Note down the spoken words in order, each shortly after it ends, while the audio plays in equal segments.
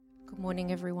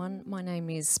Morning, everyone. My name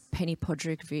is Penny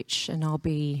Podrigovic, and I'll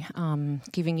be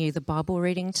giving you the Bible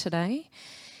reading today.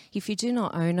 If you do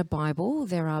not own a Bible,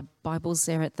 there are Bibles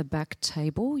there at the back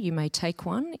table. You may take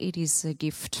one. It is a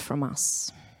gift from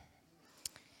us.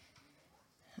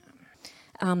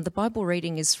 The Bible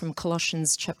reading is from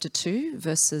Colossians chapter 2,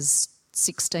 verses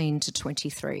 16 to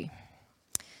 23.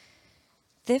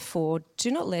 Therefore,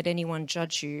 do not let anyone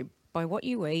judge you by what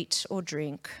you eat or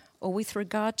drink, or with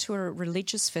regard to a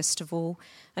religious festival,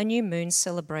 a new moon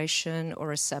celebration,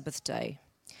 or a Sabbath day.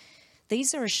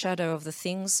 These are a shadow of the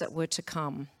things that were to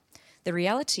come. The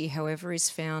reality, however, is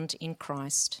found in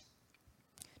Christ.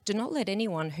 Do not let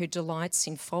anyone who delights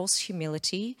in false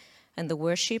humility and the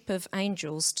worship of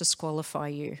angels disqualify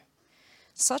you.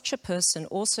 Such a person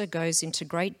also goes into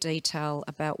great detail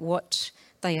about what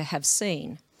they have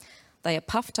seen. They are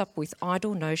puffed up with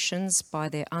idle notions by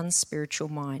their unspiritual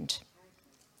mind.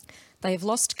 They have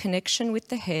lost connection with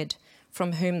the head,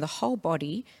 from whom the whole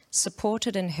body,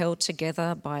 supported and held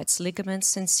together by its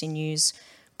ligaments and sinews,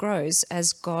 grows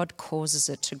as God causes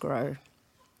it to grow.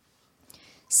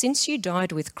 Since you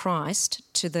died with Christ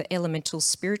to the elemental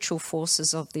spiritual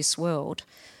forces of this world,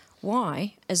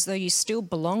 why, as though you still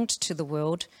belonged to the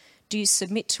world, do you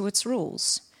submit to its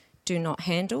rules? Do not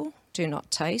handle, do not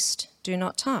taste, do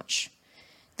not touch.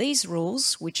 These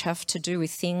rules, which have to do with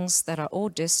things that are all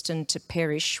destined to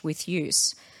perish with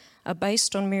use, are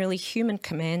based on merely human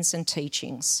commands and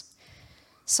teachings.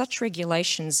 Such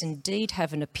regulations indeed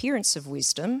have an appearance of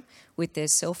wisdom with their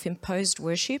self-imposed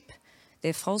worship,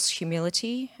 their false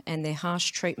humility, and their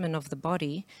harsh treatment of the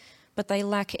body, but they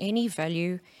lack any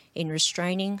value in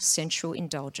restraining sensual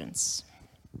indulgence.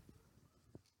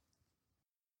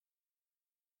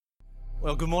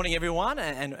 Well, good morning, everyone,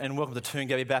 and welcome to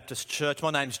Toongabbie Baptist Church.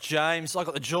 My name's James. I've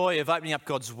got the joy of opening up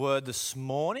God's Word this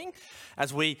morning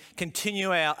as we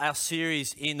continue our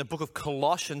series in the book of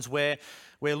Colossians, where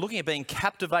we're looking at being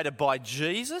captivated by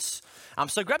Jesus.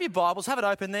 So grab your Bibles, have it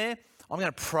open there. I'm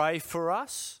going to pray for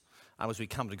us as we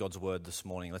come to God's Word this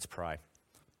morning. Let's pray.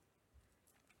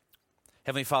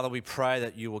 Heavenly Father, we pray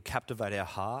that you will captivate our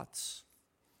hearts,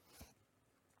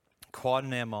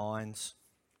 quieten our minds.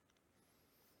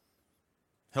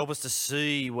 Help us to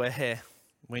see where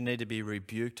we need to be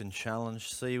rebuked and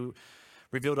challenged.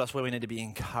 Reveal to us where we need to be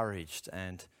encouraged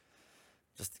and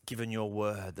just given your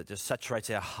word that just saturates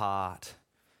our heart.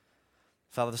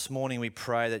 Father, this morning we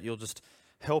pray that you'll just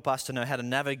help us to know how to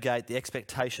navigate the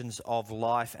expectations of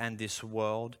life and this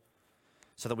world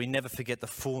so that we never forget the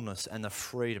fullness and the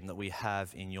freedom that we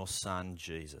have in your Son,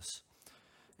 Jesus.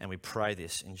 And we pray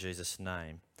this in Jesus'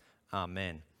 name.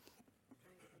 Amen.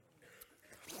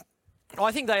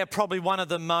 I think they are probably one of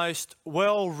the most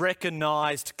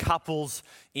well-recognised couples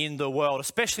in the world,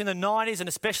 especially in the 90s and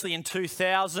especially in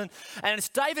 2000. And it's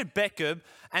David Beckham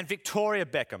and Victoria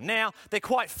Beckham. Now, they're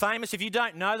quite famous. If you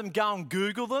don't know them, go and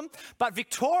Google them. But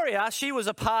Victoria, she was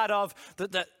a part of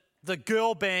the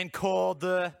girl band called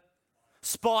the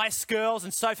Spice Girls.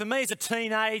 And so for me as a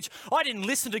teenage, I didn't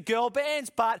listen to girl bands,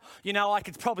 but, I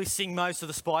could probably sing most of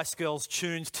the Spice Girls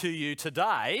tunes to you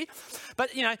today.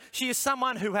 But, she is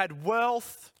someone who had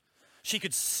wealth. She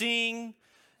could sing.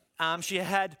 She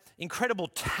had incredible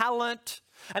talent.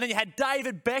 And then you had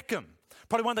David Beckham,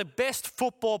 probably one of the best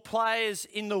football players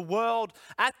in the world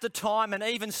at the time and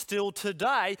even still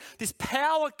today. This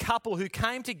power couple who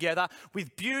came together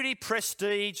with beauty,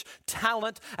 prestige,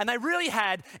 talent, and they really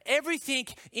had everything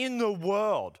in the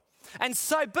world. And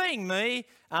so being me,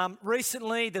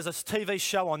 recently there's a TV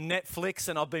show on Netflix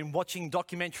and I've been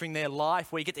documenting their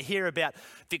life where you get to hear about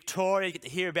Victoria, you get to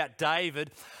hear about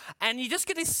David, and you just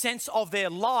get this sense of their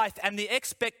life and the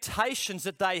expectations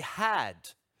that they had.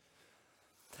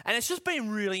 And it's just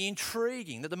been really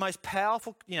intriguing that the most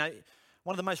powerful,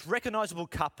 one of the most recognisable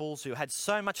couples who had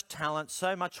so much talent,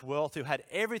 so much wealth, who had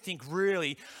everything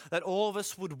really that all of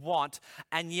us would want,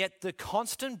 and yet the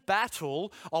constant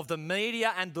battle of the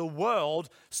media and the world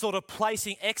sort of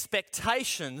placing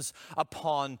expectations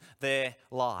upon their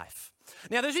life.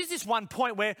 Now, there's this one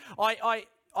point where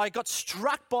I got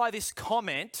struck by this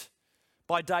comment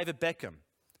by David Beckham.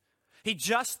 He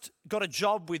just got a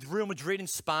job with Real Madrid in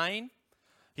Spain.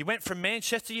 He went from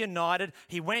Manchester United.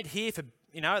 He went here for,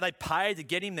 they paid to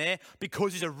get him there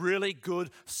because he's a really good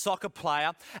soccer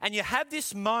player. And you have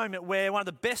this moment where one of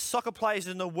the best soccer players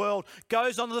in the world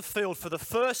goes onto the field for the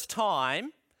first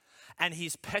time and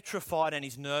he's petrified and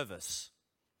he's nervous.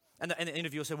 And the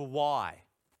interviewer said, well, why?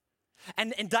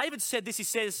 And David said this, he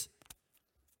says,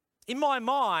 in my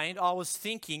mind, I was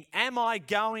thinking, am I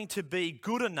going to be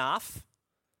good enough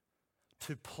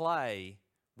to play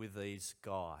with these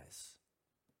guys?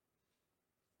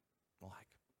 Like,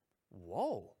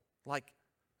 whoa, Like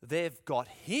they've got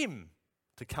him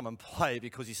to come and play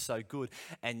because he's so good.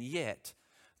 And yet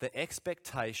the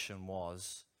expectation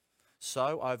was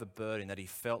so overburdening that he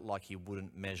felt like he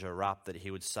wouldn't measure up, that he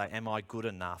would say, am I good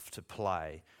enough to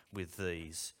play with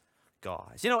these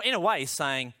guys? You know, in a way, he's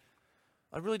saying,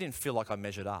 I really didn't feel like I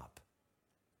measured up.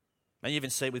 And you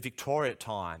even see it with Victoria at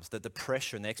times, that the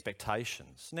pressure and the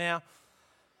expectations. Now,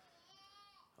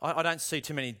 I don't see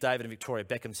too many David and Victoria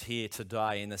Beckhams here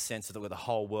today in the sense that the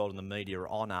whole world and the media are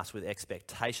on us with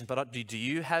expectations. But do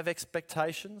you have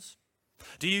expectations?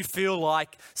 Do you feel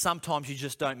like sometimes you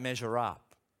just don't measure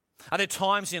up? Are there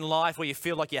times in life where you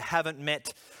feel like you haven't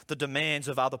met the demands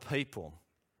of other people?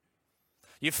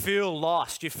 You feel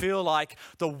lost. You feel like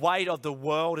the weight of the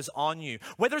world is on you.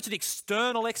 Whether it's an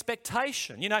external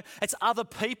expectation, it's other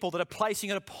people that are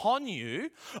placing it upon you,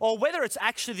 or whether it's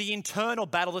actually the internal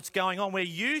battle that's going on where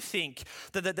you think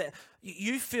that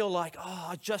you feel like,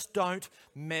 I just don't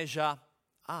measure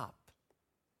up.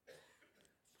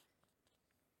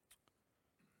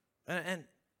 And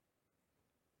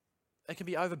it can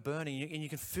be overburning, and you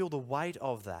can feel the weight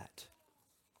of that.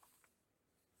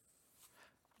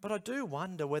 But I do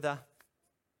wonder whether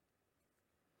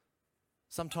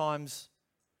sometimes,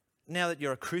 now that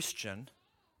you're a Christian,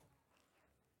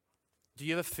 do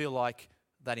you ever feel like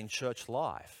that in church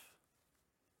life?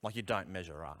 Like you don't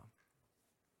measure up?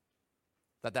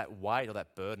 That weight or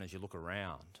that burden as you look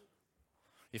around.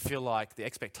 You feel like the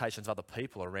expectations of other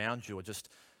people around you are just,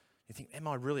 you think, am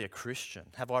I really a Christian?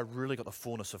 Have I really got the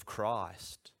fullness of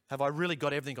Christ? Have I really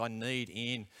got everything I need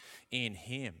in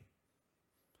him?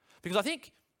 Because I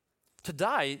think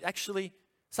today, actually,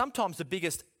 sometimes the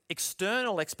biggest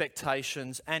external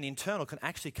expectations and internal can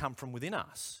actually come from within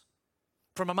us,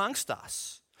 from amongst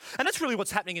us. And that's really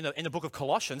what's happening in the book of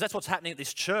Colossians. That's what's happening at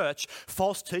this church.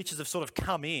 False teachers have sort of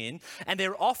come in and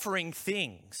they're offering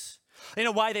things. In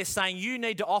a way, they're saying you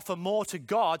need to offer more to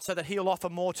God so that he'll offer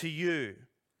more to you.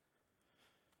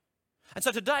 And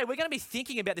so today we're going to be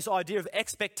thinking about this idea of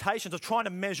expectations, of trying to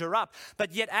measure up.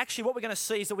 But yet actually what we're going to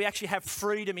see is that we actually have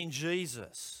freedom in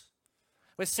Jesus.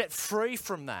 We're set free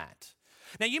from that.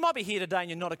 Now you might be here today and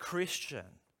you're not a Christian.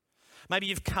 Maybe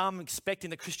you've come expecting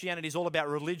that Christianity is all about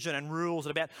religion and rules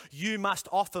and about you must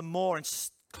offer more and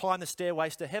climb the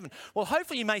stairways to heaven. Well,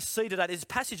 hopefully you may see today this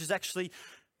passage is actually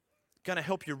going to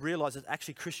help you realize that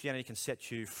actually Christianity can set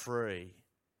you free.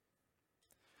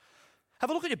 Have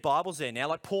a look at your Bibles there now.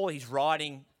 Like Paul, he's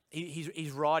writing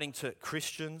to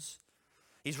Christians.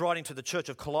 He's writing to the church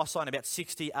of Colossae in about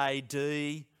 60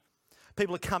 AD.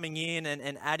 People are coming in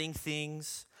and adding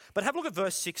things. But have a look at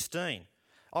verse 16.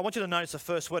 I want you to notice the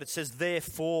first word. It says,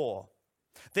 therefore.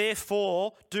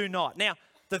 Therefore, do not. Now,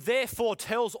 the therefore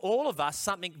tells all of us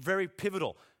something very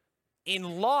pivotal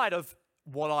in light of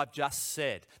what I've just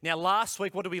said. Now, last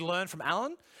week, what did we learn from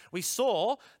Alan? We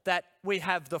saw that we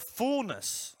have the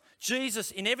fullness.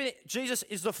 Jesus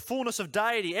is the fullness of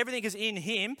deity. Everything is in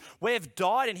him. We've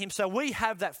died in him, so we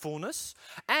have that fullness.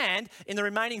 And in the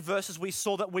remaining verses, we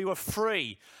saw that we were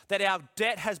free, that our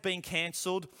debt has been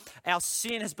cancelled, our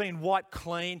sin has been wiped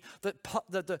clean, that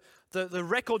the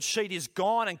record sheet is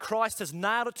gone and Christ has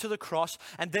nailed it to the cross,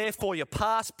 and therefore your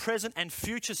past, present, and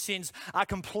future sins are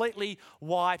completely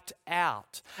wiped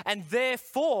out. And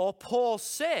therefore, Paul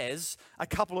says a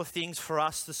couple of things for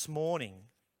us this morning.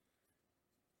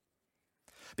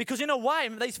 Because in a way,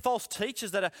 these false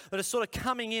teachers that are sort of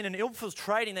coming in and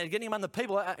infiltrating, they're getting among the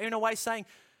people, are in a way saying,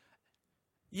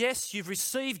 yes, you've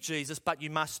received Jesus, but you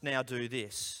must now do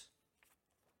this.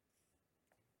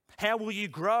 How will you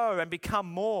grow and become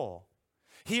more?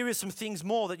 Here is some things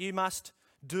more that you must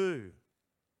do.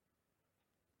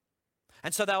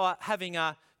 And so they were having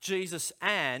a Jesus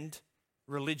and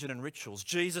religion and rituals,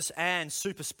 Jesus and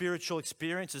super spiritual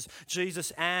experiences,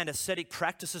 Jesus and ascetic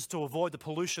practices to avoid the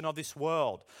pollution of this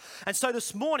world. And so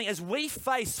this morning, as we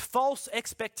face false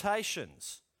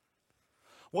expectations,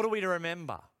 what are we to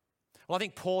remember? Well, I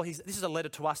think Paul, this is a letter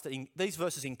to us that these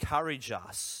verses encourage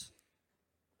us.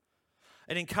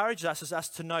 It encourages us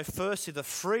to know firstly the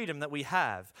freedom that we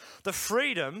have, the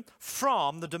freedom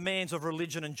from the demands of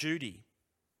religion and duty.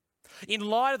 In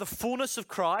light of the fullness of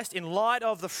Christ, in light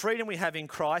of the freedom we have in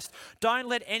Christ, don't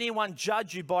let anyone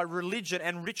judge you by religion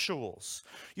and rituals.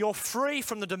 You're free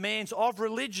from the demands of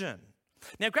religion.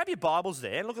 Now grab your Bibles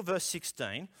there and look at verse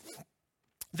 16.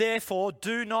 Therefore,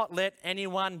 do not let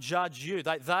anyone judge you.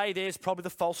 There's probably the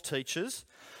false teachers.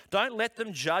 Don't let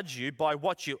them judge you by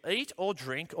what you eat or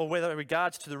drink, or whether in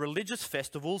regards to the religious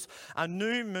festivals, a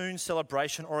new moon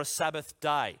celebration, or a Sabbath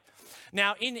day.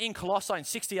 Now, in Colossae in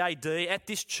 60 AD, at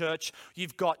this church,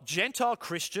 you've got Gentile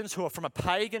Christians who are from a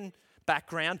pagan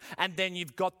background, and then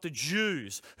you've got the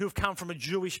Jews who have come from a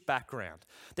Jewish background.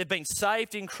 They've been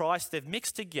saved in Christ, they've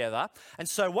mixed together, and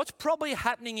so what's probably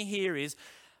happening here is,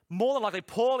 more than likely,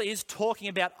 Paul is talking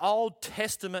about Old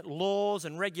Testament laws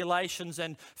and regulations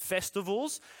and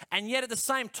festivals, and yet at the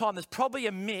same time, there's probably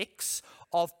a mix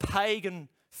of pagan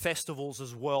festivals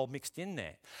as well mixed in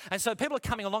there. And so people are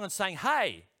coming along and saying,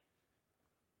 hey,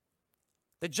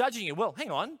 they're judging you. Well,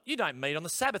 hang on, you don't meet on the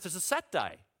Sabbath, it's a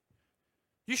Saturday.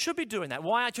 You should be doing that.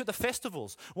 Why aren't you at the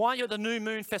festivals? Why aren't you at the New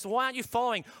Moon Festival? Why aren't you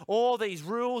following all these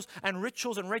rules and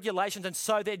rituals and regulations? And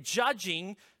so they're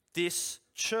judging this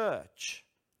church.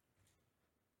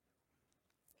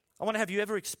 I wonder, have you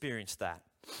ever experienced that?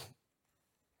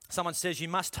 Someone says you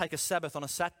must take a Sabbath on a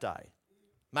Saturday.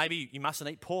 Maybe you mustn't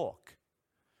eat pork.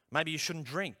 Maybe you shouldn't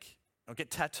drink or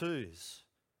get tattoos.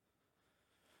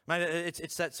 Maybe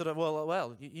it's that sort of,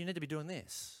 well, you need to be doing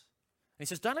this. And he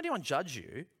says, don't let anyone judge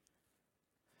you.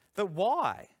 But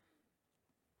why?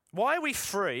 Why are we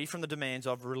free from the demands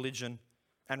of religion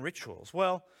and rituals?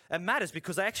 Well, it matters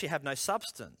because they actually have no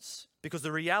substance, because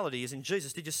the reality is in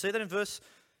Jesus. Did you see that in verse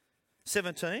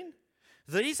 17?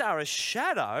 These are a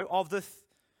shadow of the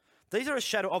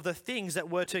things that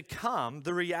were to come.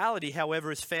 The reality,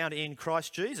 however, is found in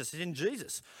Christ Jesus. It's in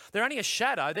Jesus. They're only a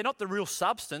shadow. They're not the real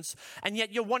substance. And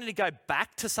yet you're wanting to go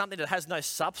back to something that has no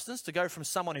substance, to go from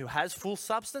someone who has full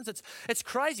substance. It's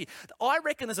crazy. I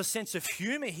reckon there's a sense of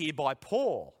humour here by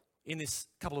Paul in this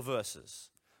couple of verses.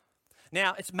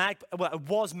 Now, it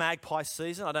was magpie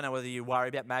season. I don't know whether you worry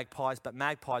about magpies, but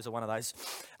magpies are one of those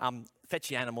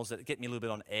fetchy animals that get me a little bit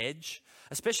on edge,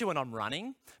 especially when I'm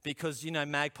running, because,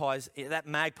 magpies, that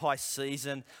magpie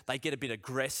season, they get a bit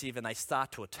aggressive and they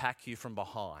start to attack you from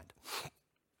behind.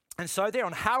 And so there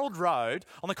on Harold Road,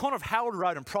 on the corner of Harold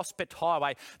Road and Prospect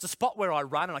Highway, it's a spot where I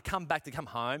run and I come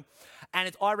home,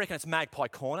 and I reckon it's Magpie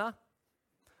Corner.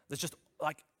 There's just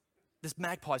there's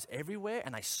magpies everywhere,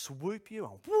 and they swoop you,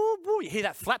 and woo, woo, you hear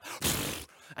that flap,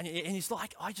 and it's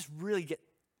like, I just really get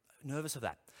nervous of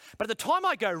that. But at the time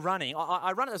I go running,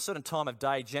 I run at a certain time of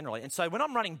day generally, and so when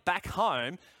I'm running back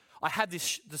home, I have the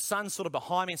sun sort of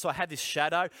behind me, and so I have this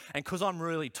shadow, and because I'm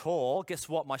really tall, guess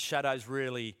what? My shadow's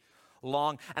really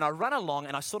long, and I run along,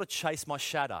 and I sort of chase my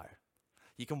shadow.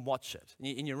 You can watch it,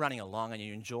 and you're running along, and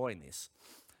you're enjoying this,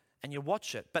 and you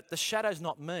watch it, but the shadow's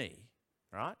not me,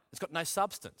 right? It's got no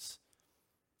substance.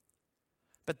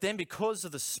 But then because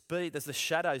of the speed, there's the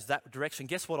shadows that direction,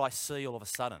 guess what I see all of a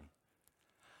sudden?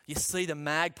 You see the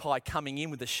magpie coming in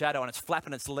with the shadow and it's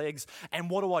flapping its legs. And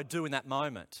what do I do in that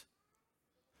moment?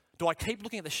 Do I keep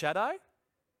looking at the shadow?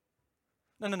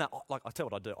 No. Like, I'll tell you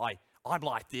what I do. I'm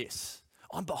like this.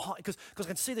 I'm behind, because I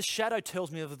can see the shadow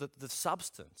tells me of the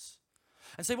substance.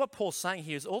 And see, what Paul's saying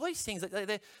here is all these things,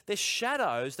 they're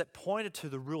shadows that pointed to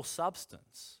the real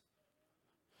substance.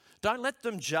 Don't let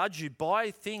them judge you by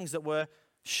things that were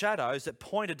shadows that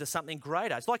pointed to something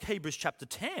greater. It's like Hebrews chapter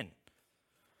 10.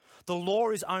 The law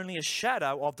is only a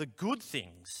shadow of the good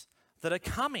things that are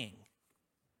coming,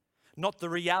 not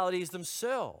the realities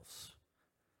themselves.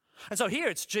 And so here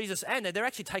it's Jesus, and they're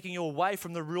actually taking you away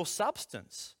from the real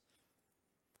substance.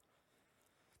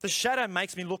 The shadow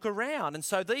makes me look around, and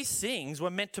so these things were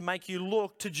meant to make you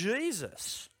look to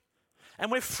Jesus.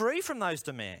 And we're free from those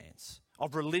demands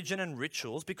of religion and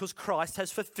rituals because Christ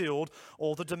has fulfilled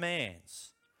all the demands.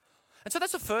 And so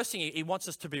that's the first thing he wants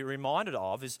us to be reminded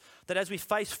of, is that as we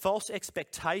face false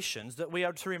expectations, that we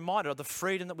are to be reminded of the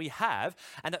freedom that we have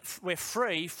and that we're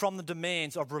free from the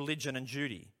demands of religion and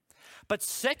duty. But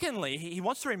secondly, he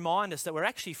wants to remind us that we're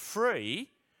actually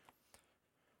free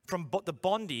from the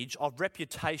bondage of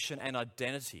reputation and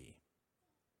identity.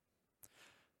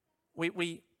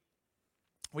 We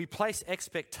place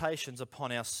expectations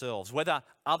upon ourselves, whether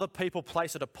other people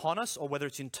place it upon us or whether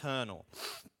it's internal.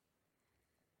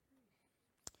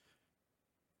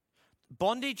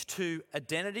 Bondage to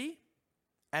identity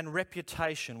and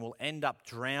reputation will end up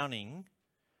drowning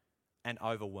and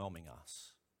overwhelming us.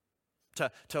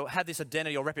 To have this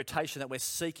identity or reputation that we're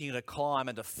seeking to climb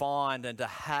and to find and to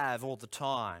have all the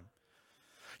time.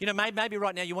 Maybe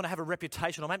right now you want to have a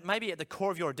reputation, or maybe at the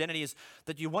core of your identity is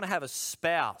that you want to have a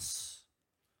spouse.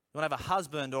 You want to have a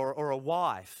husband or a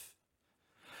wife.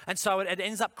 And so it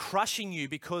ends up crushing you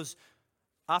because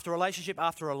after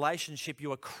relationship,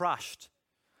 you are crushed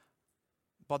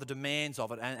by the demands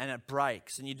of it, and it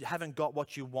breaks, and you haven't got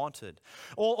what you wanted.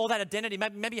 Or that identity,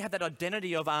 maybe you have that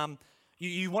identity of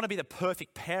you want to be the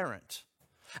perfect parent.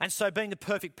 And so being the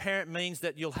perfect parent means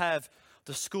that you'll have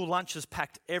the school lunch is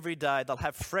packed every day. They'll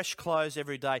have fresh clothes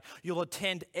every day. You'll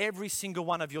attend every single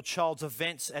one of your child's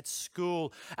events at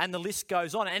school, and the list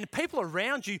goes on. And people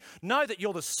around you know that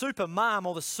you're the super mum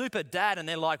or the super dad, and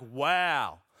they're like,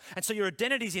 wow. And so your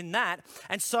identity's in that.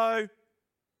 And so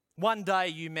one day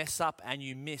you mess up and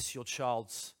you miss your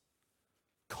child's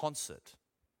concert,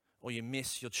 or you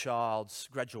miss your child's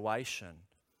graduation,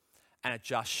 and it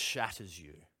just shatters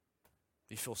you.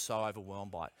 You feel so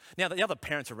overwhelmed by it. Now, the other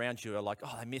parents around you are like,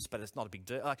 oh, they missed, but it's not a big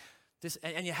deal. Like this,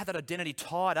 and you have that identity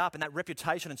tied up and that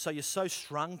reputation, and so you're so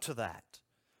strung to that.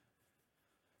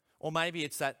 Or maybe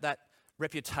it's that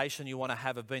reputation you want to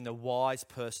have of being the wise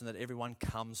person that everyone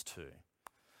comes to.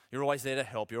 You're always there to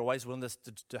help. You're always willing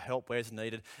to help where it's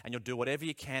needed, and you'll do whatever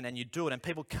you can, and you do it. And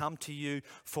people come to you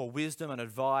for wisdom and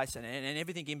advice and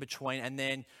everything in between, and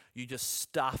then you just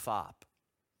stuff up.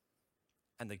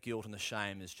 And the guilt and the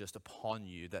shame is just upon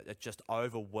you, that it just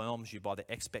overwhelms you by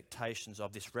the expectations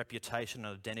of this reputation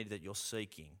and identity that you're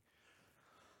seeking.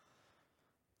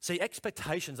 See,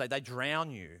 expectations, they drown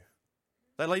you.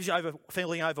 They leave you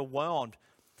feeling overwhelmed.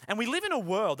 And we live in a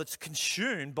world that's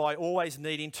consumed by always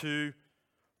needing to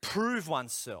prove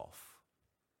oneself.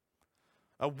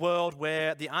 A world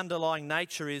where the underlying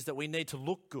nature is that we need to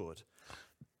look good.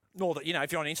 Or that,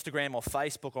 if you're on Instagram or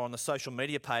Facebook or on the social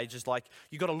media pages, like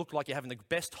you've got to look like you're having the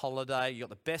best holiday, you've got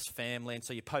the best family, and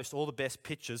so you post all the best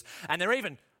pictures. And they're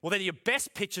your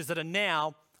best pictures that are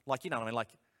now, like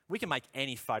we can make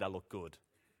any photo look good.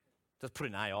 Just put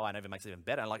in AI and it makes it even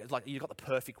better. It's like you've got the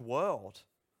perfect world.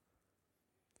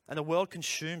 And the world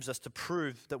consumes us to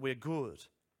prove that we're good.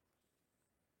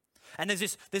 And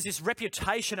there's this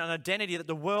reputation and identity that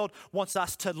the world wants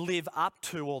us to live up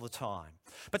to all the time.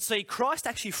 But see, Christ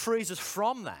actually frees us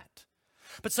from that.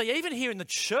 But see, even here in the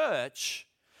church,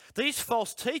 these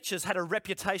false teachers had a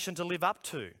reputation to live up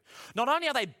to. Not only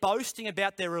are they boasting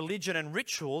about their religion and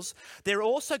rituals, they're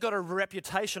also got a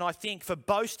reputation, I think, for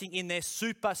boasting in their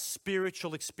super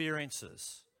spiritual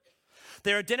experiences.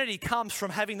 Their identity comes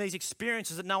from having these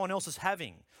experiences that no one else is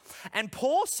having. And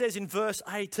Paul says in verse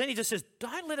 18, he just says,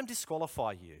 don't let them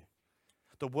disqualify you.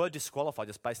 The word disqualify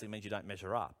just basically means you don't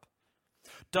measure up.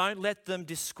 Don't let them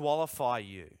disqualify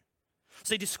you.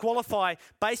 See, disqualify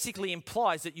basically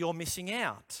implies that you're missing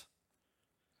out.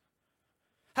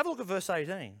 Have a look at verse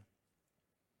 18.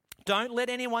 Don't let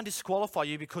anyone disqualify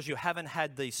you because you haven't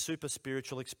had these super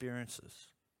spiritual experiences.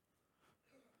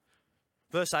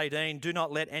 Verse 18, do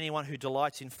not let anyone who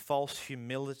delights in false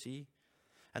humility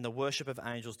and the worship of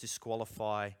angels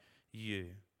disqualify you.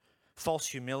 False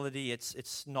humility,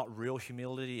 it's not real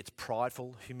humility, it's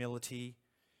prideful humility.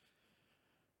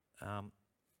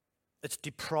 It's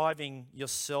depriving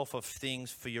yourself of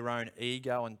things for your own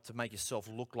ego and to make yourself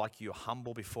look like you're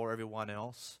humble before everyone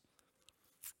else.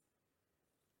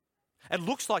 It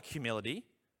looks like humility,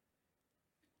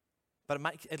 but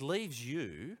it leaves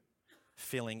you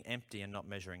feeling empty and not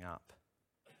measuring up.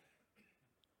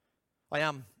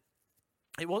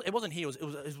 It wasn't here.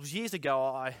 It was years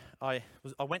ago. I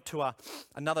went to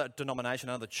another denomination,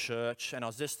 another church, and I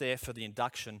was just there for the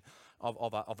induction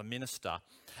of a minister.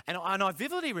 And I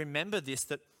vividly remember this,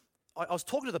 that I was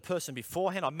talking to the person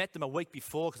beforehand. I met them a week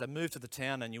before because I moved to the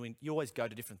town, and you always go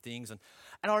to different things. And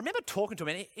I remember talking to him,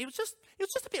 and it was just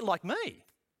a bit like me.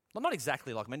 Well, not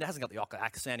exactly like me. It hasn't got the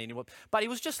accent anymore, but he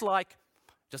was just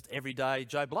everyday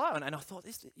Joe Blow. And I thought,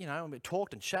 and we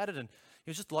talked and chatted, and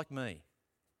he was just like me.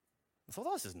 I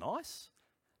thought, this is nice.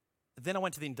 Then I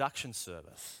went to the induction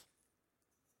service,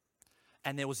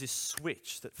 and there was this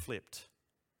switch that flipped.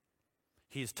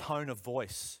 His tone of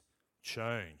voice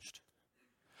changed.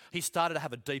 He started to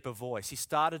have a deeper voice. He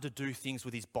started to do things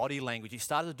with his body language. He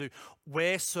started to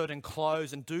wear certain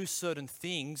clothes and do certain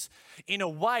things in a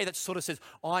way that sort of says,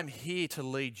 I'm here to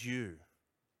lead you.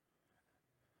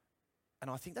 And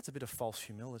I think that's a bit of false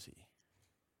humility.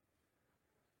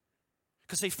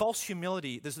 Because see, false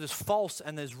humility, there's false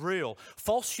and there's real.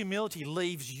 False humility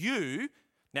leaves you,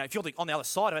 now if you're on the other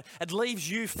side of it, it leaves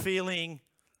you feeling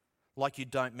like you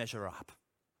don't measure up.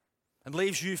 It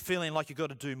leaves you feeling like you've got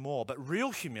to do more. But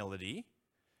real humility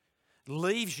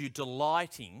leaves you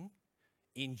delighting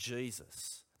in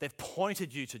Jesus. They've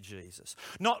pointed you to Jesus.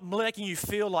 Not making you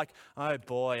feel like, oh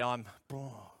boy,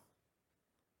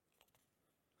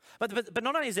 But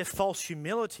not only is there false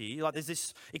humility, like there's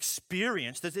this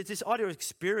experience, there's this idea of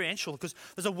experiential, because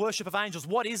there's a worship of angels.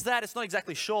 What is that? It's not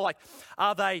exactly sure. Like,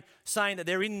 are they saying that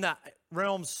they're in the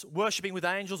realms worshipping with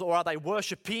angels, or are they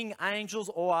worshipping angels,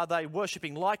 or are they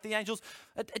worshipping like the angels?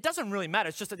 It doesn't really matter.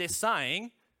 It's just that they're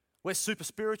saying we're super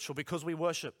spiritual because we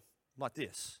worship like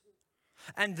this.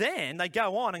 And then they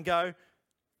go on and go,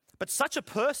 But such a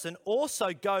person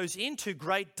also goes into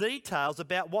great details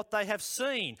about what they have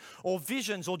seen, or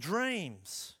visions, or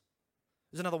dreams.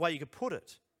 There's another way you could put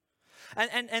it.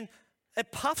 And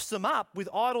it puffs them up with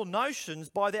idle notions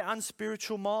by their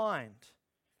unspiritual mind.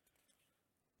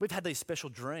 We've had these special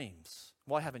dreams.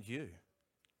 Why haven't you?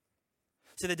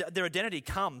 See, their identity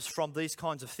comes from these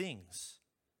kinds of things.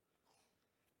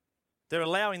 They're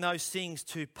allowing those things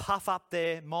to puff up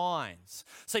their minds.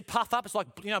 See, puff up, it's like,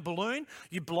 a balloon.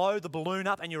 You blow the balloon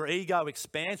up and your ego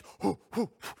expands.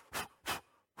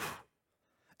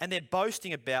 And they're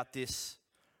boasting about this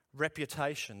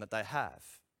reputation that they have.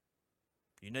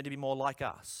 You need to be more like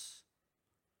us.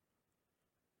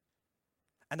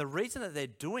 And the reason that they're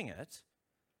doing it,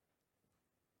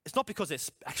 it's not because they're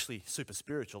actually super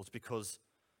spiritual. It's because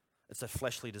it's their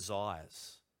fleshly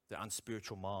desires, their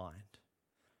unspiritual mind.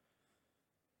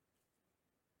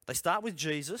 They start with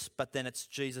Jesus, but then it's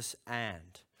Jesus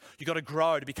and. You've got to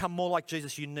grow. To become more like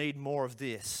Jesus, you need more of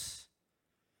this.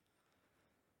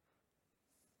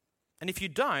 And if you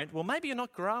don't, well, maybe you're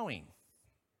not growing.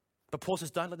 But Paul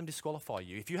says, don't let them disqualify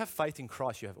you. If you have faith in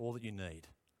Christ, you have all that you need.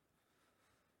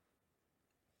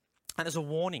 And there's a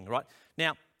warning, right?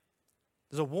 Now,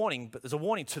 there's a warning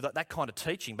to that kind of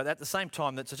teaching, but at the same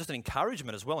time, that's just an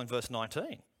encouragement as well in verse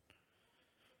 19.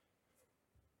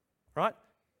 Right?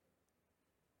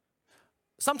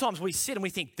 Sometimes we sit and we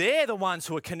think they're the ones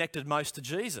who are connected most to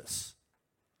Jesus.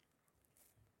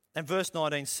 And verse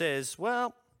 19 says,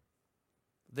 well,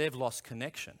 they've lost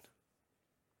connection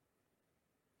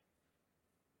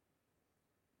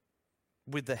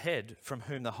with the head, from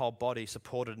whom the whole body,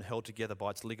 supported and held together by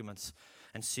its ligaments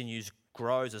and sinews,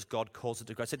 grows as God calls it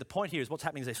to grow. So the point here is what's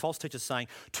happening is these false teachers saying,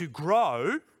 to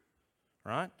grow,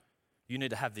 right, you need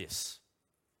to have this.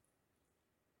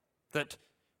 That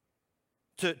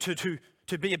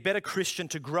to be a better Christian,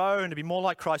 to grow and to be more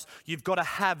like Christ, you've got to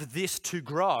have this to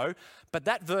grow. But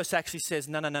that verse actually says,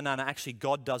 no, actually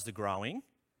God does the growing.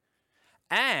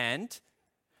 And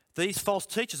these false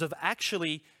teachers have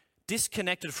actually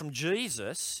disconnected from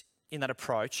Jesus in that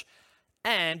approach,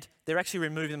 and they're actually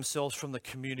removing themselves from the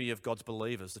community of God's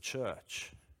believers, the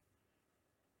church.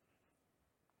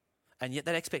 And yet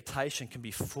that expectation can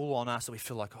be full on us that we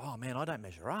feel like, oh man, I don't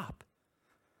measure up.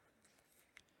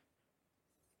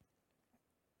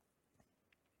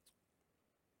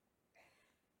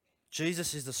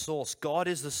 Jesus is the source. God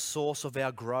is the source of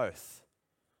our growth.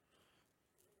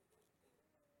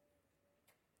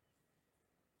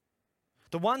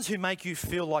 The ones who make you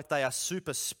feel like they are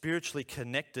super spiritually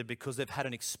connected because they've had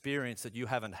an experience that you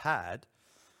haven't had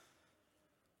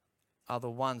are the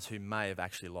ones who may have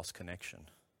actually lost connection.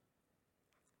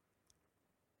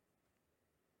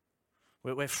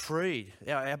 We're freed.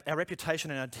 Our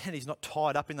reputation and identity is not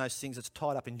tied up in those things. It's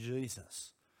tied up in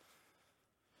Jesus.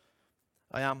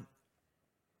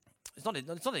 It's not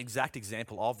an exact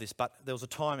example of this, but there was a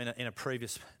time in a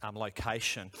previous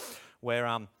location where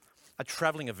a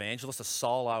travelling evangelist, a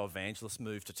solo evangelist,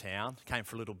 moved to town, came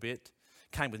for a little bit,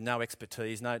 came with no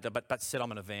expertise, but said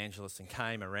I'm an evangelist, and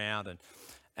came around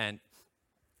and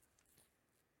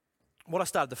what I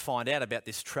started to find out about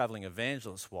this travelling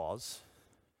evangelist was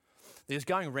he was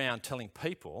going around telling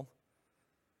people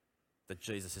that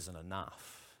Jesus isn't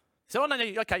enough. He said, oh, no,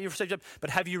 okay, you've received it, but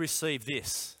have you received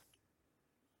this?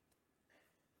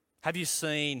 Have you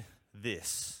seen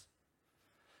this?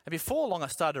 And before long, I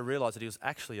started to realise that he was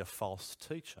actually a false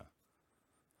teacher.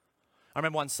 I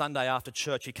remember one Sunday after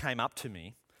church, he came up to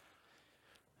me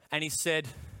and he said,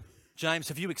 James,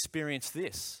 have you experienced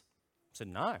this? I said,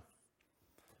 no. And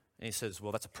he says,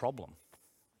 well, that's a problem.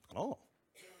 Oh.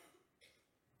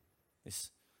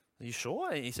 Are you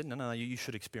sure? He said, no, you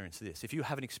should experience this. If you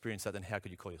haven't experienced that, then how could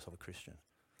you call yourself a Christian?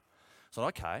 So,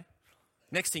 okay.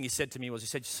 Next thing he said to me was, he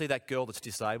said, you see that girl that's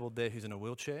disabled there who's in a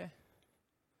wheelchair?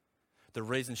 The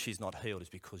reason she's not healed is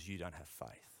because you don't have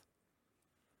faith.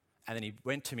 And then he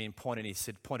went to me and pointed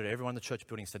at everyone in the church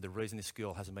building and said, the reason this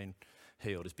girl hasn't been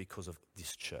healed is because of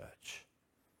this church.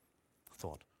 I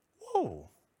thought, whoa.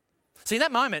 See, in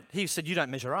that moment, he said, you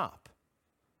don't measure up.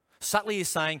 Subtly he's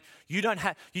saying, you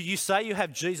say you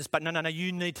have Jesus, but no,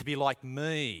 you need to be like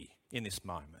me in this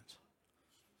moment.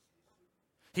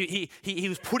 He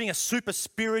was putting a super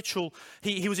spiritual,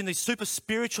 he was in these super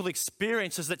spiritual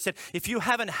experiences that said, if you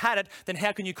haven't had it, then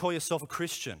how can you call yourself a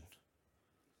Christian?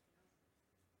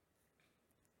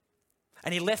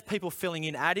 And he left people feeling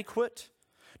inadequate,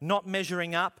 not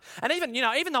measuring up. And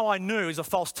even though I knew he was a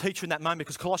false teacher in that moment,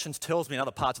 because Colossians tells me and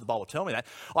other parts of the Bible tell me that,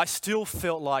 I still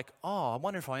felt like, I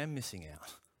wonder if I am missing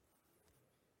out.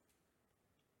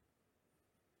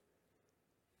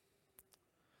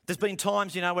 There's been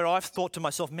times, where I've thought to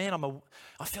myself, man,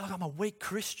 I feel like I'm a weak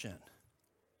Christian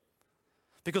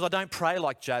because I don't pray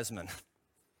like Jasmine.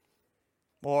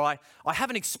 Or I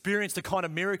haven't experienced the kind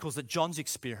of miracles that John's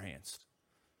experienced.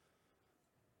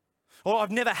 Or I've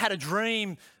never had a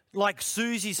dream like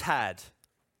Susie's had.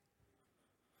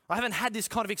 I haven't had this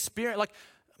kind of experience. Like,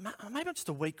 maybe I'm just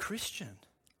a weak Christian.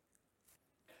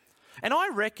 And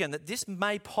I reckon that this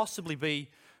may possibly be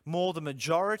more the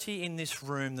majority in this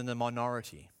room than the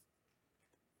minority.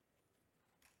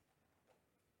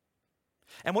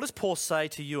 And what does Paul say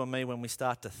to you and me when we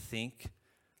start to think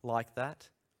like that?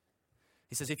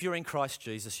 He says, if you're in Christ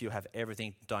Jesus, you have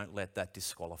everything. Don't let that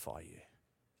disqualify you.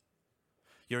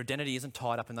 Your identity isn't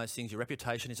tied up in those things. Your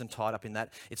reputation isn't tied up in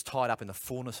that. It's tied up in the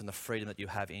fullness and the freedom that you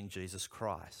have in Jesus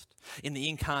Christ. In the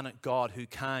incarnate God who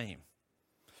came,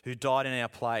 who died in our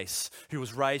place, who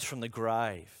was raised from the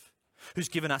grave, who's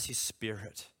given us his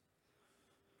Spirit.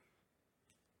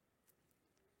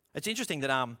 It's interesting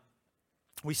that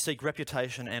we seek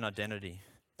reputation and identity,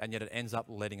 and yet it ends up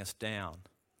letting us down.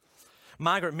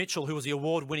 Margaret Mitchell, who was the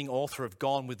award-winning author of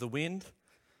Gone with the Wind,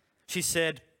 she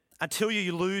said, until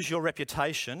you lose your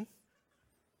reputation,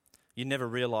 you never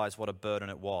realise what a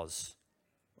burden it was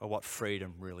or what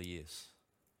freedom really is.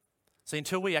 See,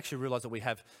 until we actually realise that we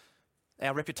have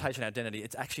our reputation, identity,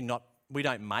 it's actually not, we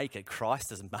don't make it, Christ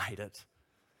has made it,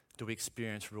 do we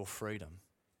experience real freedom.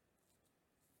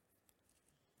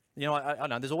 I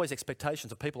know there's always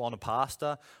expectations of people on a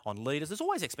pastor, on leaders. There's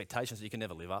always expectations that you can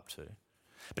never live up to.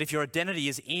 But if your identity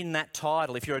is in that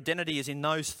title, if your identity is in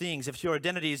those things, if your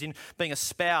identity is in being a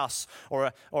spouse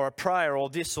or a prayer or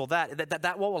this or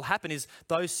that, what will happen is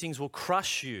those things will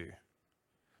crush you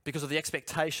because of the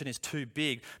expectation is too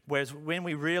big. Whereas when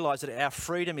we realise that our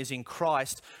freedom is in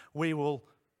Christ, it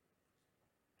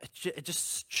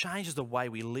just changes the way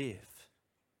we live.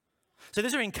 So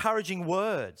these are encouraging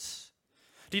words.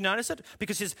 Do you notice it?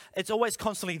 Because it's always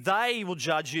constantly, they will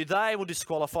judge you, they will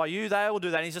disqualify you, they will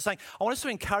do that. And he's just saying, I want us to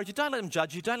encourage you, don't let them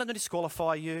judge you, don't let them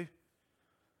disqualify you.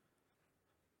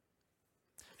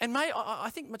 And I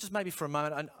think just maybe for a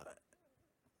moment,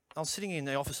 I was sitting in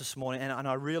the office this morning and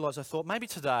I realised, I thought, maybe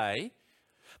today,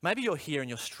 maybe you're here and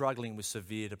you're struggling with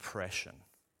severe depression.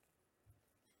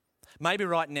 Maybe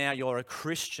right now you're a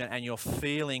Christian and you're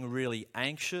feeling really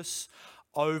anxious,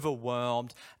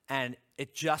 overwhelmed, and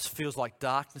it just feels like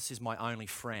darkness is my only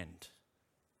friend.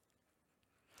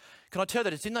 Can I tell you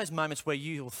that it's in those moments where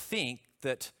you'll think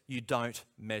that you don't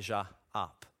measure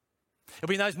up. It'll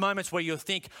be in those moments where you'll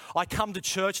think, I come to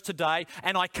church today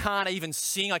and I can't even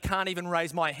sing, I can't even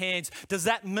raise my hands. Does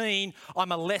that mean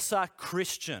I'm a lesser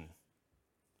Christian?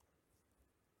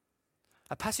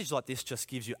 A passage like this just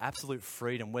gives you absolute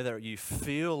freedom, whether you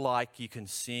feel like you can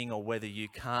sing or whether you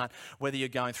can't, whether you're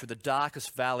going through the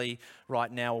darkest valley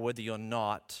right now or whether you're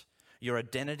not. Your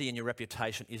identity and your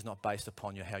reputation is not based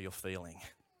upon how you're feeling.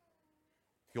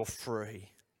 You're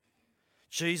free.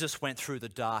 Jesus went through the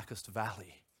darkest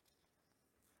valley,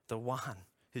 the one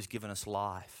who's given us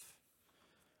life.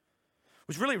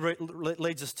 Which really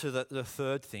leads us to the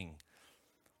third thing.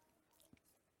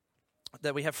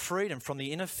 That we have freedom from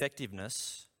the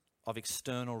ineffectiveness of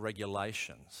external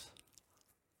regulations.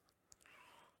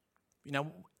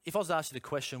 If I was to ask you the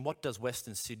question, what does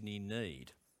Western Sydney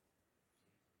need?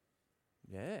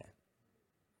 Yeah.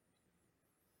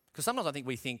 Because sometimes I think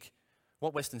we think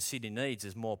what Western Sydney needs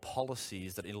is more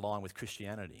policies that align with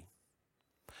Christianity.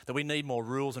 That we need more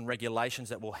rules and regulations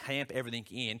that will hamp everything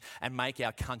in and make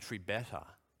our country better.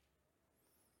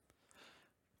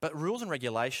 But rules and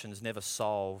regulations never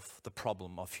solve the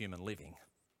problem of human living.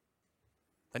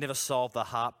 They never solve the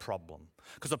heart problem,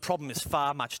 because the problem is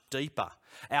far much deeper.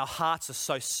 Our hearts are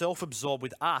so self-absorbed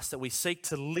with us that we seek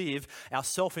to live our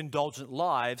self-indulgent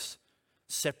lives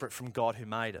separate from God who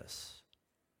made us.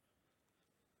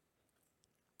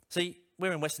 See,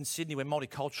 we're in Western Sydney, we're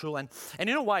multicultural, and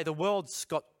in a way the world's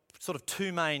got sort of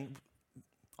two main,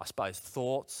 I suppose,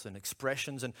 thoughts and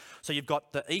expressions. And so you've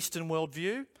got the Eastern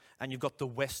worldview and you've got the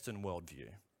Western worldview,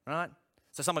 right?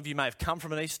 So some of you may have come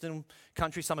from an Eastern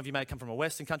country, some of you may have come from a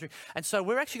Western country. And so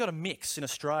we're actually got a mix in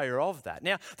Australia of that.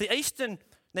 Now, the Eastern,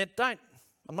 I'm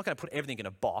not going to put everything in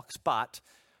a box, but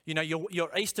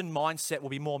your Eastern mindset will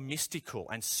be more mystical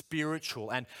and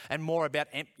spiritual and more about,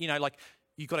 like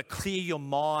you've got to clear your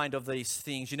mind of these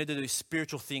things. You need to do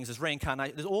spiritual things. There's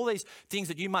reincarnation. There's all these things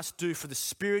that you must do for the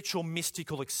spiritual,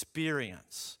 mystical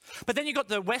experience. But then you've got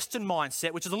the Western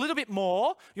mindset, which is a little bit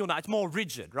more, it's more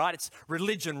rigid, right? It's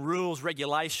religion, rules,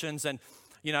 regulations, and,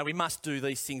 we must do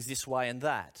these things this way and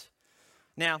that.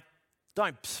 Now,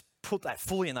 don't put that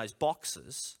fully in those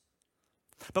boxes.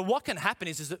 But what can happen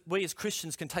is that we as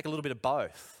Christians can take a little bit of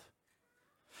both.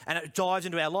 And it dives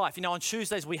into our life. You know, on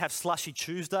Tuesdays we have Slushy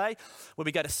Tuesday, where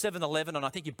we go to 7-Eleven, and I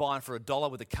think you buy them for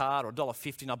 $1 with a card or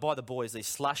 $1.50, and I buy the boys these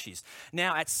slushies.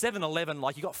 Now at 7-Eleven,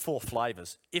 like, you got 4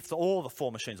 flavours, if all the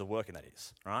 4 machines are working, that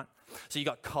is, right? So you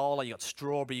got cola, you got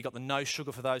strawberry, you got the no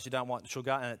sugar for those who don't want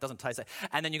sugar, and it doesn't taste that.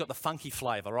 And then you got the funky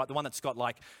flavour, right? The one that's got,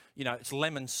 like, you know, it's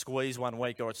lemon squeeze one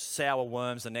week, or it's sour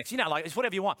worms the next. You know, like, it's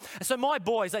whatever you want. And so my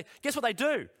boys, guess what they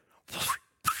do?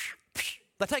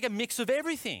 They take a mix of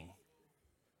everything.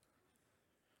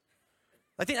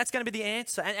 I think that's going to be the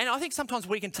answer. And I think sometimes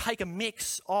we can take a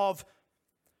mix of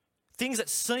things that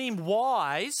seem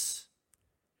wise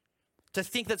to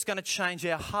think that's going to change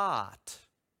our heart.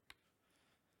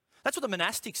 That's what the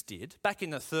monastics did back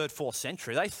in the 3rd, 4th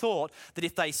century. They thought that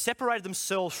if they separated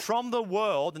themselves from the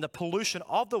world and the pollution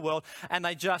of the world, and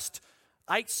they just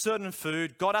ate certain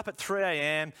food, got up at 3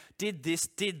 a.m., did this,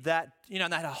 did that, you know,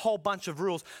 and they had a whole bunch of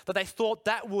rules, that they thought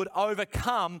that would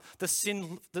overcome the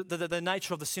sin, the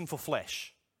nature of the sinful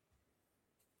flesh.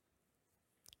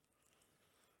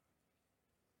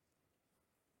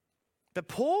 But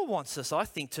Paul wants us, I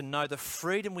think, to know the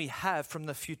freedom we have from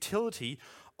the futility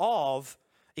of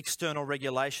external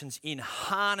regulations in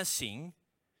harnessing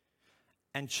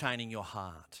and chaining your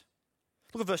heart.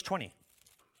 Look at verse 20.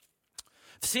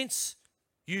 Since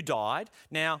you died,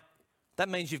 now that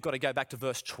means you've got to go back to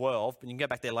verse 12, but you can go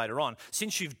back there later on.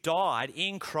 Since you've died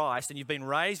in Christ and you've been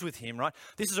raised with him, right?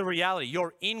 This is a reality.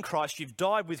 You're in Christ, you've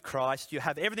died with Christ, you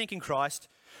have everything in Christ.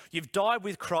 You've died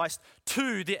with Christ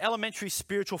to the elementary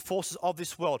spiritual forces of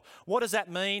this world. What does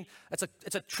that mean? It's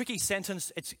a tricky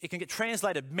sentence. It can get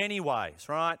translated many ways,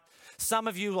 right? Some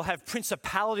of you will have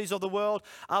principalities of the world.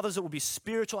 Others it will be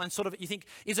spiritual. And sort of you think,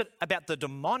 is it about the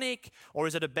demonic? Or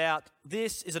is it about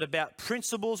this? Is it about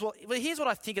principles? Well, here's what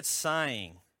I think it's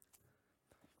saying.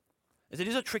 It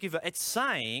is a tricky verse. It's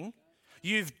saying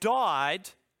you've died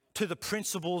to the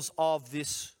principles of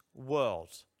this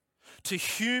world, to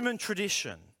human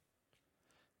tradition.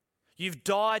 You've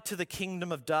died to the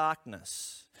kingdom of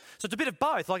darkness. So it's a bit of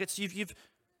both. Like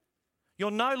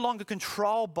you're no longer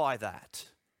controlled by that,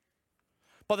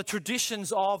 by the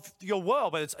traditions of your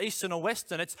world, whether it's Eastern or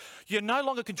Western. You're no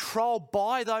longer controlled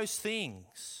by those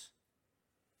things.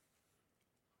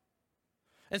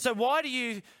 And so why do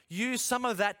you use some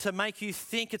of that to make you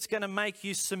think it's going to make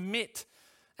you submit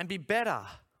and be better?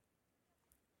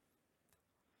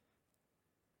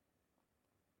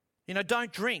 You know,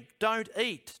 don't drink, don't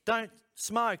eat, don't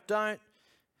smoke, don't...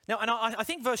 Now, and I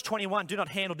think verse 21, do not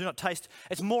handle, do not taste,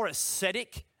 it's more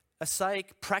ascetic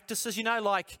practices, you know,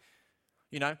 like,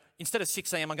 you know, instead of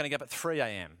 6 a.m., I'm going to get up at 3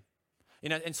 a.m. You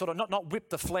know, and sort of not whip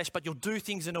the flesh, but you'll do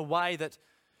things in a way that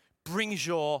brings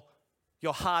your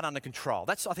heart under control.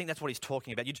 I think that's what he's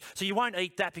talking about. So you won't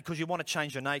eat that because you want to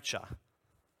change your nature.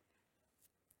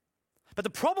 But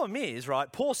the problem is,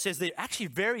 right, Paul says they're actually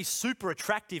very super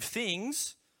attractive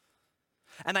things,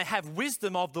 and they have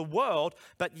wisdom of the world,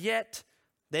 but yet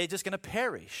they're just going to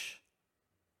perish.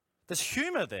 There's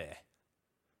humor there.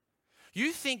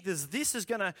 You think this is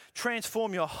going to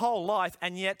transform your whole life,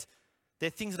 and yet they're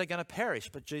things that are going to perish,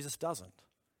 but Jesus doesn't.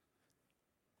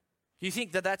 You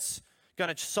think that that's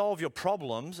going to solve your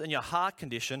problems and your heart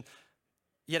condition,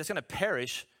 yet it's going to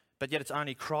perish, but yet it's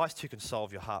only Christ who can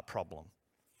solve your heart problem.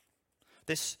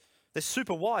 They're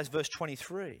super wise, verse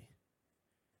 23.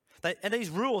 And these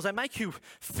rules, they make you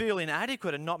feel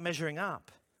inadequate and not measuring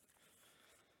up.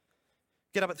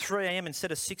 Get up at 3 a.m.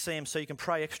 instead of 6 a.m. so you can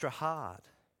pray extra hard.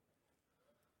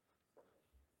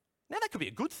 Now that could be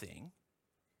a good thing.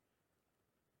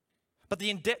 But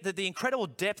the incredible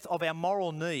depth of our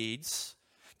moral needs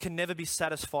can never be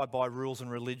satisfied by rules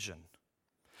and religion.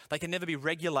 They can never be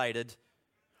regulated.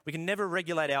 We can never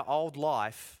regulate our old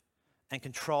life and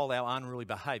control our unruly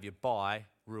behaviour by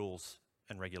rules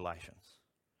and regulations.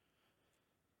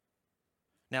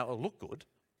 Now, it'll look good.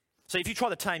 So if you try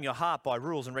to tame your heart by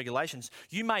rules and regulations,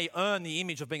 you may earn the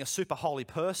image of being a super holy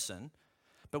person,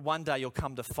 but one day you'll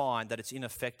come to find that it's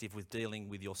ineffective with dealing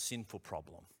with your sinful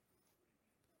problem.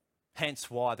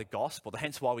 Hence why the gospel,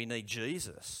 hence why we need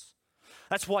Jesus.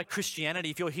 That's why Christianity,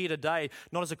 if you're here today,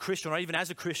 not as a Christian or even as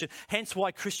a Christian, hence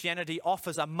why Christianity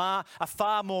offers a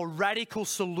far more radical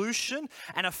solution,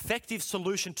 an effective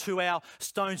solution to our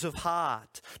stones of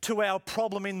heart, to our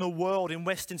problem in the world, in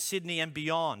Western Sydney and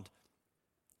beyond.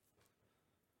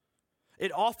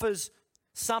 It offers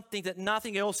something that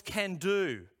nothing else can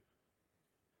do.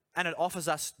 And it offers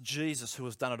us Jesus, who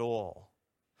has done it all.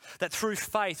 That through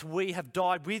faith we have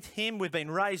died with him, we've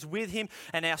been raised with him,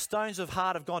 and our stones of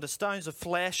heart have gone to stones of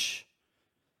flesh.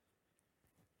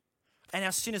 And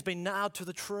our sin has been nailed to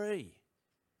the tree.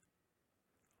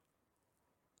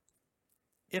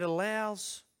 It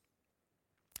allows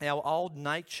our old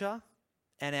nature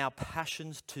and our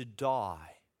passions to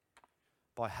die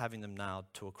by having them nailed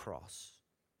to a cross.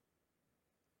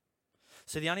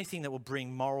 So the only thing that will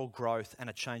bring moral growth and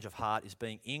a change of heart is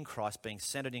being in Christ, being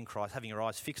centered in Christ, having your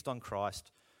eyes fixed on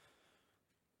Christ.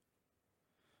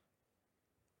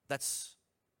 That's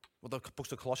what the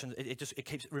book of Colossians, it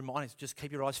keeps reminding us, just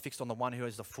keep your eyes fixed on the one who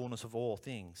has the fullness of all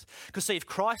things. Because see, if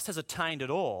Christ has attained it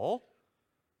all,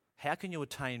 how can you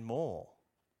attain more?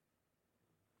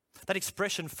 That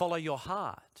expression, follow your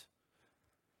heart.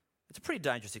 It's a pretty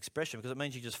dangerous expression because it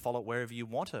means you just follow it wherever you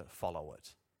want to follow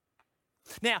it.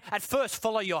 Now, at first,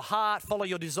 follow your heart, follow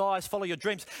your desires, follow your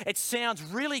dreams. It sounds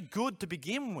really good to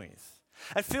begin with.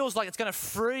 It feels like it's going to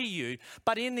free you.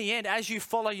 But in the end, as you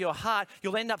follow your heart,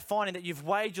 you'll end up finding that you've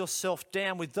weighed yourself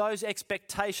down with those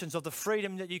expectations of the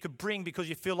freedom that you could bring because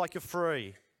you feel like you're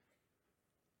free.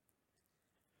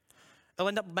 It'll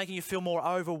end up making you feel more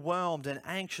overwhelmed and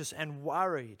anxious and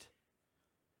worried.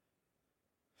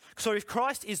 So if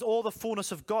Christ is all the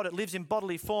fullness of God, it lives in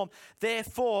bodily form.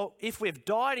 Therefore, if we've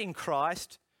died in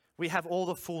Christ, we have all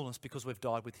the fullness because we've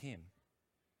died with him.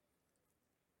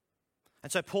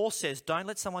 And so Paul says, don't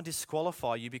let someone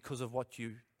disqualify you because of what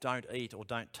you don't eat or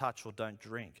don't touch or don't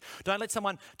drink. Don't let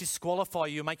someone disqualify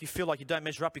you and make you feel like you don't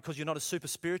measure up because you're not as super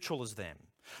spiritual as them.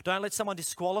 Don't let someone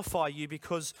disqualify you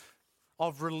because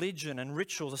of religion and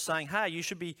rituals are saying, hey, you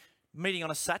should be meeting on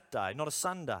a Saturday, not a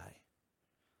Sunday.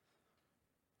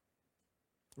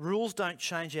 Rules don't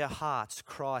change our hearts,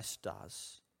 Christ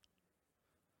does.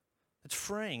 It's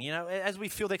freeing, as we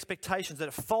feel the expectations, that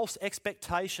are false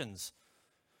expectations.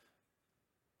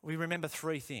 We remember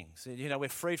three things. We're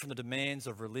freed from the demands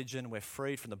of religion, we're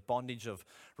freed from the bondage of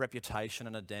reputation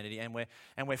and identity, and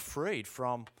we're freed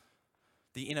from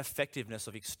the ineffectiveness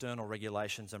of external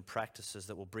regulations and practices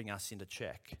that will bring us into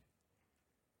check.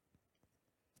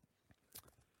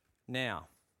 Now,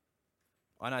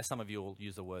 I know some of you will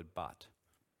use the word but.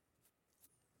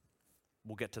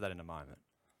 We'll get to that in a moment.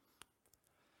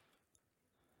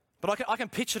 But I can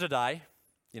picture today,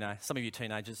 some of you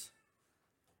teenagers,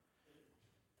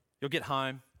 you'll get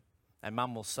home and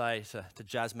Mum will say to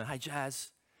Jasmine, hey Jazz,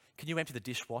 can you empty the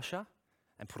dishwasher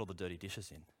and put all the dirty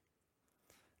dishes in?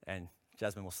 And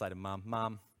Jasmine will say to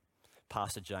Mum,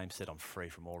 Pastor James said I'm free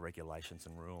from all regulations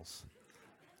and rules.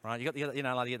 Right, you get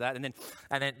that, and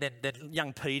then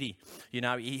young Petey,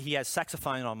 he has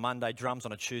saxophone on Monday, drums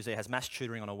on a Tuesday, has maths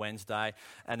tutoring on a Wednesday,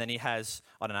 and then he has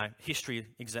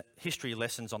history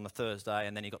lessons on the Thursday,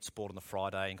 and then he got sport on the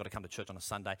Friday, and got to come to church on a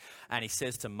Sunday, and he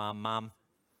says to Mum,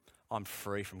 I'm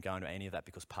free from going to any of that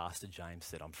because Pastor James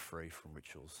said I'm free from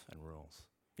rituals and rules.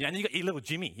 And then you got your little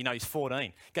Jimmy, he's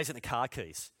 14, goes to get the car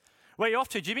keys. Where are you off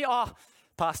to, Jimmy? Oh,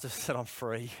 Pastor said I'm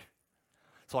free,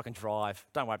 so I can drive.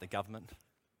 Don't worry about the government.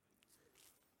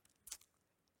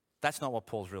 That's not what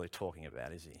Paul's really talking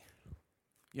about, is he?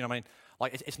 You know what I mean?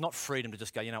 Like, it's not freedom to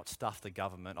just go, it's stuff the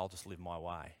government, I'll just live my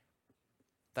way.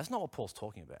 That's not what Paul's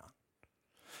talking about.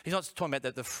 He's not talking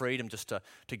about the freedom just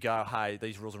to go, hey,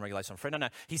 these rules and regulations are free. No.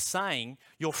 He's saying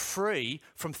you're free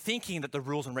from thinking that the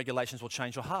rules and regulations will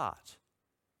change your heart.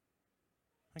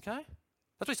 Okay? That's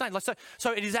what he's saying.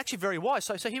 So it is actually very wise.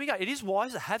 So here we go. It is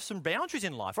wise to have some boundaries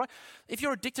in life, right? If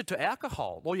you're addicted to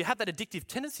alcohol or you have that addictive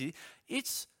tendency,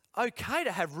 it's okay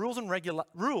to have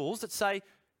rules that say,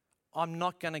 I'm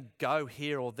not going to go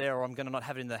here or there, or I'm going to not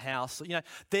have it in the house.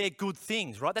 They're good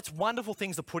things, right? That's wonderful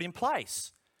things to put in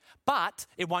place. But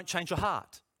it won't change your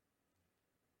heart.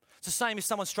 It's the same if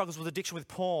someone struggles with addiction with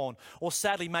porn, or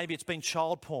sadly maybe it's been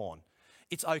child porn.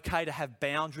 It's okay to have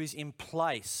boundaries in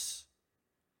place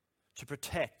to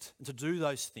protect and to do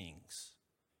those things.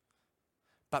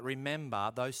 But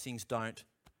remember, those things doesn't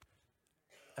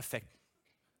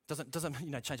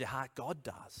change your heart. God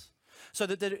does. So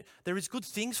that there is good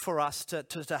things for us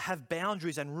to have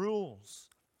boundaries and rules.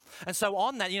 And so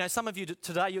on that, some of you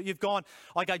today, you've gone,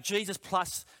 I go, Jesus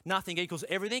plus nothing equals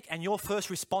everything, and your first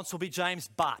response will be, James,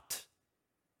 but.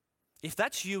 If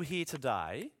that's you here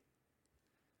today,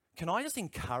 can I just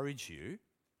encourage you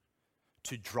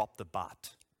to drop the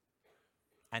but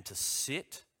and to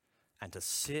sit and to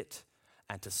sit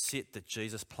and to sit that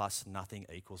Jesus plus nothing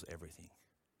equals everything.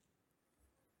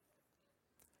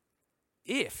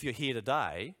 If you're here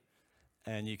today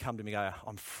and you come to me and go,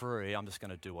 I'm free, I'm just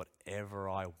going to do whatever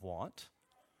I want,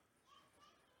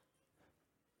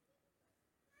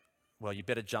 well, you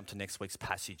better jump to next week's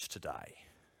passage today,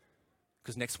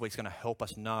 because next week's going to help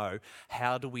us know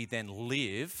how do we then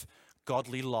live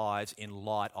godly lives in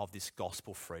light of this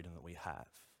gospel freedom that we have.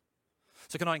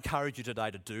 So can I encourage you today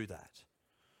to do that?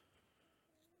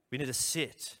 We need to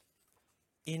sit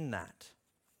in that.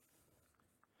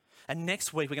 And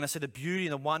next week, we're going to see the beauty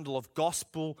and the wonder of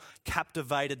gospel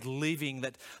captivated living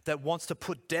that wants to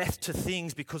put death to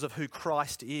things because of who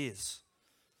Christ is.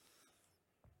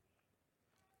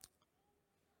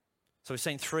 So we've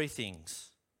seen three things.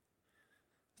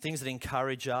 Things that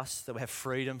encourage us, that we have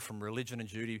freedom from religion and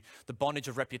duty, the bondage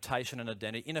of reputation and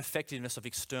identity, ineffectiveness of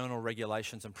external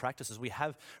regulations and practices. We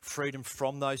have freedom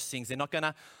from those things. They're not going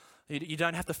to, you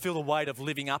don't have to feel the weight of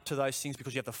living up to those things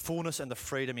because you have the fullness and the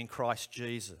freedom in Christ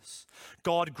Jesus.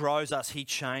 God grows us, he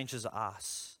changes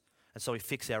us. And so we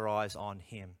fix our eyes on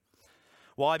him.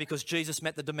 Why? Because Jesus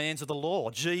met the demands of the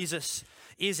law. Jesus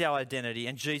is our identity,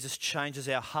 and Jesus changes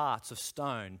our hearts of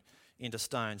stone into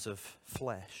stones of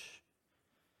flesh.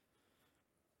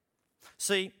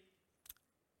 See,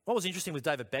 what was interesting with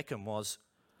David Beckham was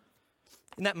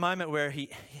in that moment where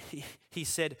he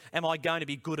said, am I going to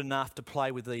be good enough to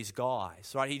play with these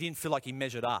guys? Right? He didn't feel like he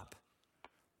measured up.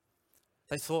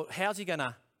 They thought, how's he going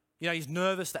to, he's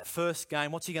nervous that first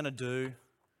game. What's he going to do?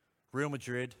 Real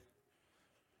Madrid.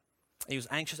 He was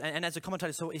anxious. And as a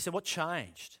commentator said, he said, what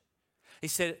changed? He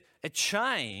said, it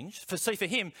changed. For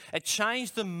him, it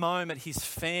changed the moment his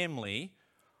family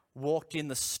walked in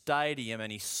the stadium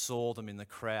and he saw them in the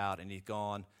crowd, and he'd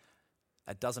gone,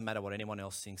 it doesn't matter what anyone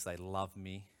else thinks, they love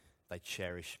me, they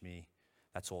cherish me,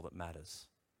 that's all that matters.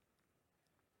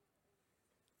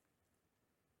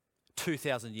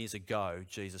 2,000 years ago,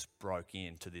 Jesus broke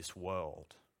into this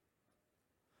world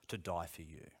to die for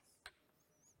you.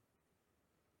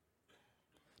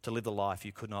 To live the life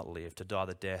you could not live, to die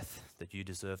the death that you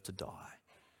deserve to die.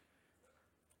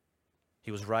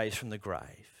 He was raised from the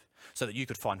grave so that you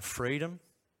could find freedom,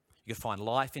 you could find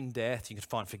life in death, you could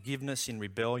find forgiveness in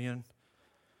rebellion,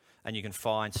 and you can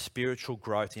find spiritual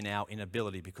growth in our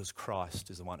inability because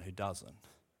Christ is the one who doesn't.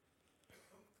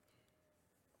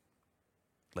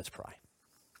 Let's pray.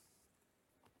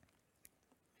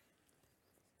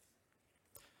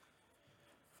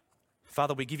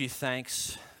 Father, we give you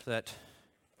thanks that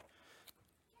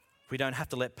we don't have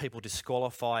to let people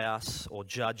disqualify us or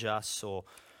judge us or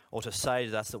to say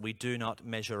to us that we do not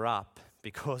measure up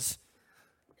because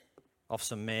of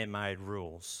some man-made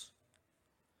rules.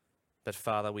 But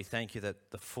Father, we thank you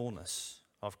that the fullness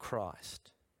of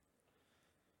Christ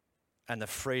and the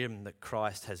freedom that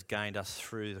Christ has gained us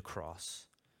through the cross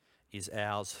is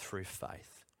ours through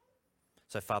faith.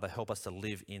 So Father, help us to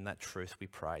live in that truth, we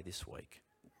pray this week.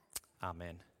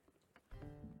 Amen.